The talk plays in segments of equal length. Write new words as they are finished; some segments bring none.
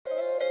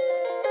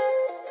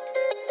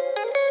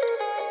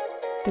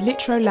the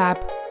Litro Lab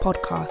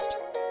podcast.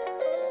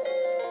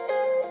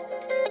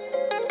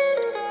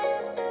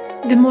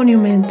 The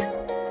Monument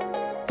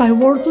by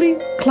Wortley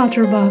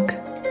Clutterbuck.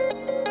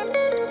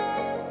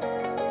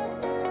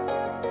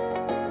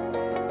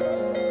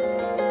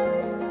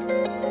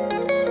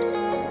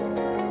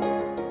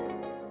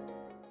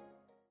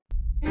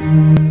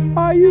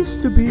 I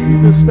used to be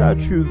the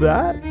statue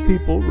that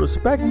people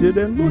respected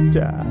and looked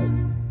at.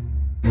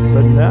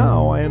 But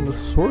now I am the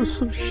source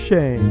of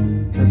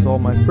shame, as all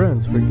my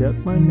friends forget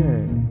my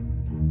name.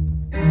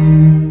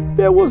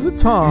 There was a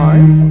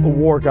time a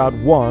war got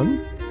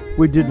won.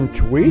 We didn't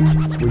tweet,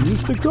 we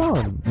used a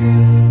gun.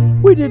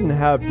 We didn't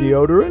have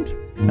deodorant,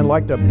 and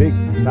liked a big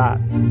fat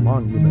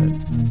monument.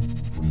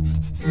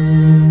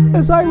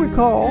 As I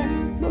recall,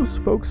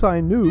 most folks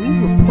I knew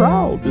were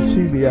proud to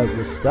see me as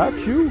a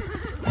statue.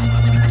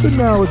 But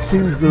now it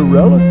seems their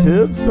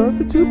relatives are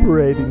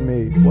vituperating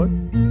me. What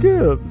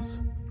gives?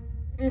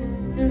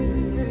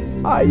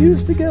 I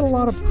used to get a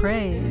lot of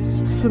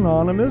praise,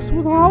 synonymous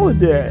with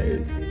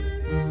holidays.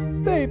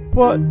 They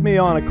put me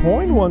on a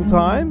coin one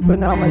time, but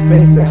now my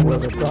face ain't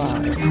worth a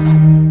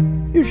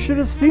dime. You should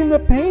have seen the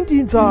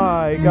paintings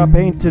I got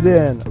painted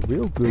in. A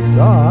real good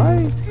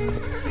guy.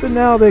 But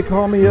now they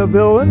call me a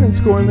villain and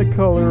scorn the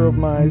color of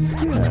my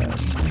skin.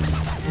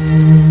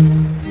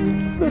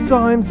 The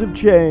times have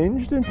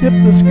changed and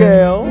tipped the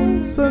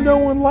scales, so no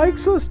one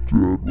likes us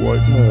dead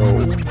right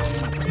now.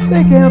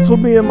 They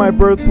canceled me in my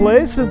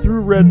birthplace and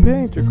threw red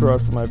paint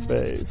across my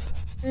face.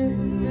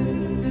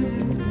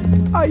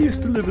 I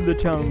used to live in the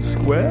town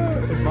square,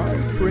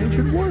 admired for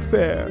ancient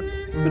warfare,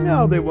 but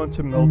now they want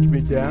to melt me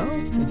down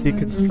and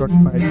deconstruct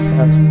my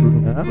past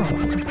through now.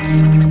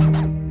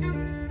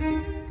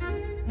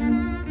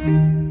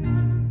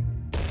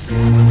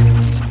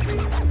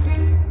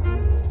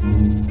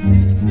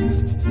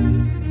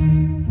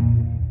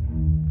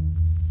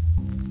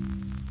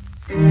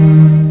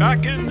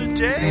 Back in the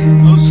day,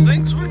 most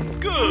things were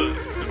good.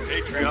 The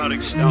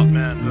patriotic stout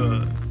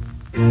manhood.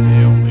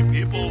 The only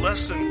people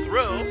less than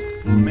thrilled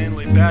were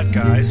mainly bad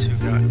guys who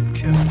got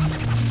killed.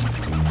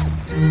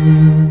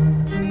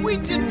 We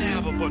didn't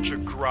have a bunch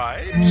of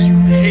gripes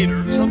from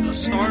haters of the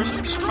stars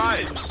and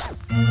stripes.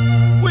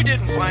 We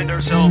didn't find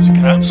ourselves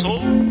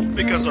canceled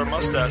because our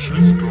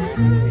mustaches grew old.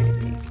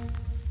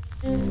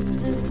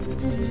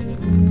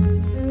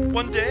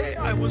 One day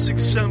I was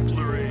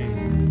exemplary.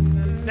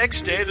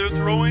 Next day they're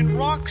throwing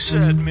rocks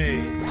at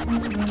me.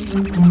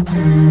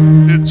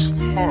 It's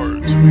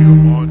hard to be a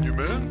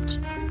monument,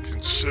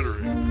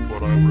 considering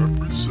what I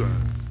represent.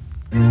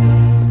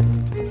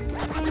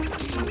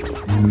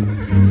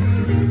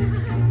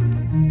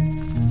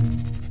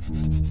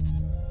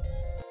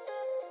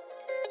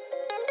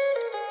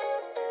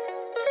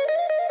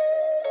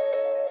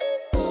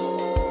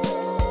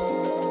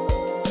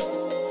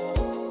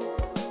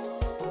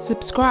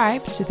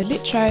 Subscribe to the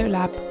Litro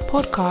Lab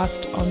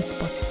podcast on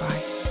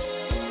Spotify.